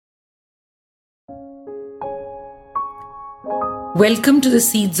Welcome to the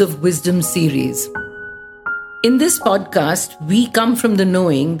Seeds of Wisdom series. In this podcast, we come from the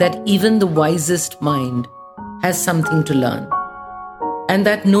knowing that even the wisest mind has something to learn, and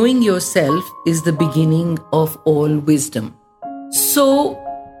that knowing yourself is the beginning of all wisdom. So,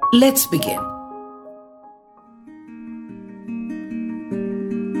 let's begin.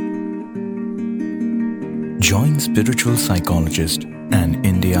 Join spiritual psychologist and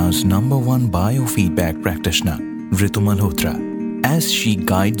India's #1 biofeedback practitioner, Ritu Malhotra, as she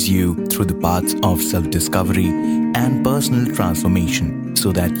guides you through the paths of self-discovery and personal transformation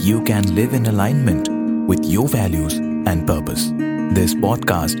so that you can live in alignment with your values and purpose. This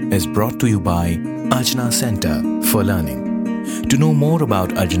podcast is brought to you by Ajna Center for Learning. To know more about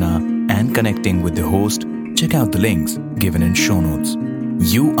Ajna and connecting with the host, check out the links given in show notes.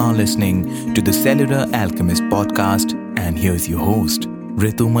 You are listening to the Cellular Alchemist podcast, and here's your host,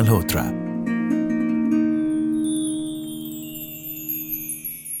 Ritu Malhotra.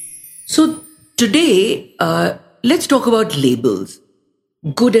 So, today, let's talk about labels.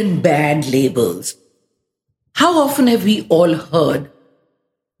 Good and bad labels. How often have we all heard,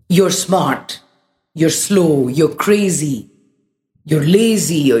 you're smart, you're slow, you're crazy, you're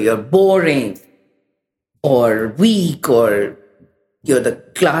lazy, or you're boring, or weak, or you're the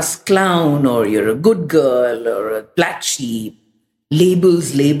class clown, or you're a good girl, or a black sheep.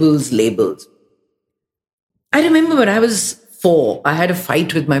 Labels, labels, labels. I remember when I was 4, I had a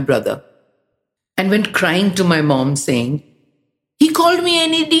fight with my brother and went crying to my mom saying, he called me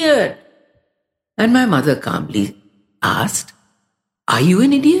an idiot. And my mother calmly asked, are you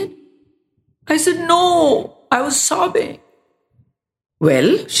an idiot? I said, no, I was sobbing.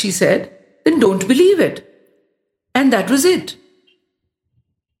 Well, she said, then don't believe it. And that was it.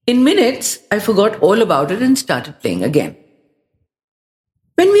 In minutes, I forgot all about it and started playing again.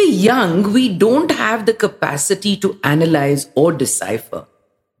 When we're young, we don't have the capacity to analyze or decipher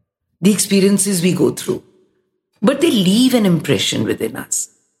the experiences we go through, but they leave an impression within us.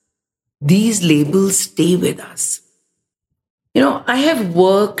 These labels stay with us. I have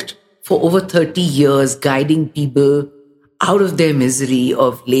worked for over 30 years guiding people out of their misery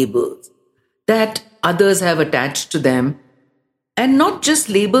of labels that others have attached to them. And not just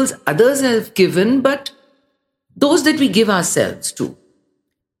labels others have given, but those that we give ourselves to.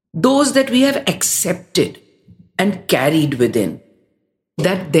 Those that we have accepted and carried within,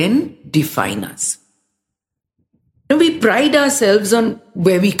 that then define us. And we pride ourselves on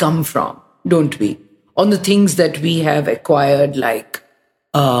where we come from, don't we? On the things that we have acquired, like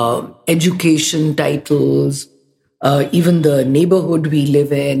education titles, even the neighborhood we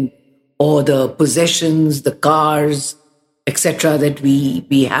live in, or the possessions, the cars, etc. that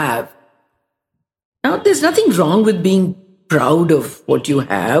we have. Now, there's nothing wrong with being proud of what you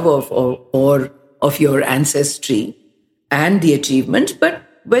have or of your ancestry and the achievements, but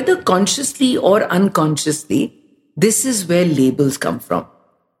whether consciously or unconsciously, this is where labels come from.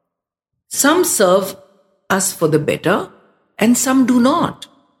 Some serve us for the better and some do not.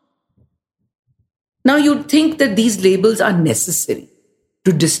 Now, you'd think that these labels are necessary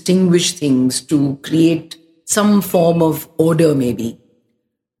to distinguish things, to create some form of order maybe.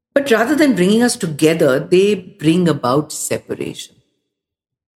 But rather than bringing us together, they bring about separation.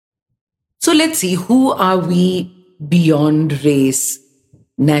 So let's see, who are we beyond race,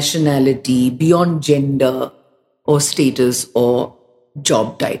 nationality, beyond gender or status or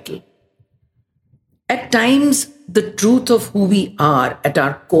job title? At times, the truth of who we are at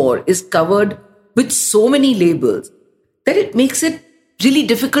our core is covered with so many labels that it makes it really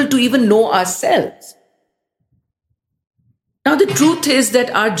difficult to even know ourselves. Now, the truth is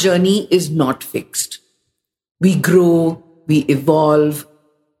that our journey is not fixed. We grow, we evolve,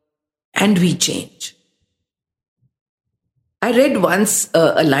 and we change. I read once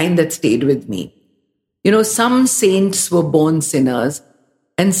a line that stayed with me. Some saints were born sinners,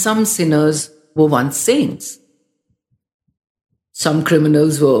 and some sinners were once saints. Some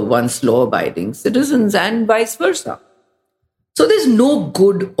criminals were once law-abiding citizens, and vice versa. So there's no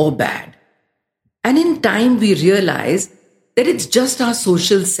good or bad. And in time, we realize that it's just our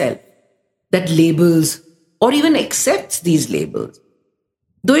social self that labels or even accepts these labels.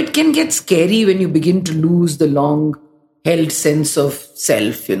 Though it can get scary when you begin to lose the long-held sense of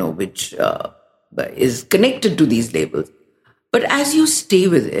self, which is connected to these labels. But as you stay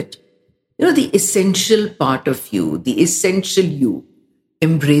with it, the essential part of you, the essential you,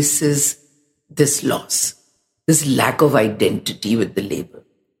 embraces this loss, this lack of identity with the label.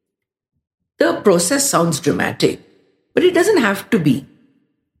 The process sounds dramatic, but it doesn't have to be.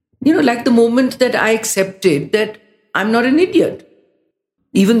 Like the moment that I accepted that I'm not an idiot,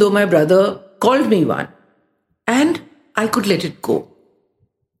 even though my brother called me one. And I could let it go.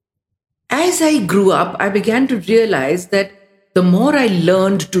 As I grew up, I began to realize that the more I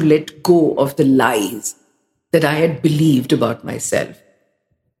learned to let go of the lies that I had believed about myself,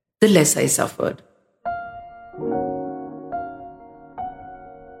 the less I suffered.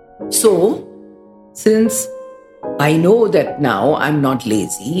 So, since I know that now I'm not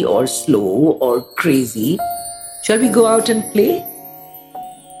lazy or slow or crazy, shall we go out and play?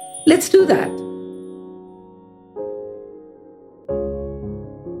 Let's do that.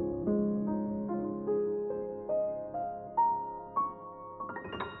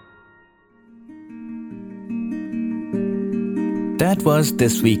 That was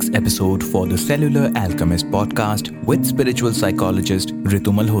this week's episode for the Cellular Alchemist podcast with spiritual psychologist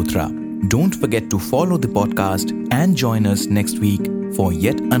Ritu Malhotra. Don't forget to follow the podcast and join us next week for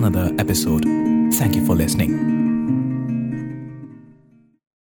yet another episode. Thank you for listening.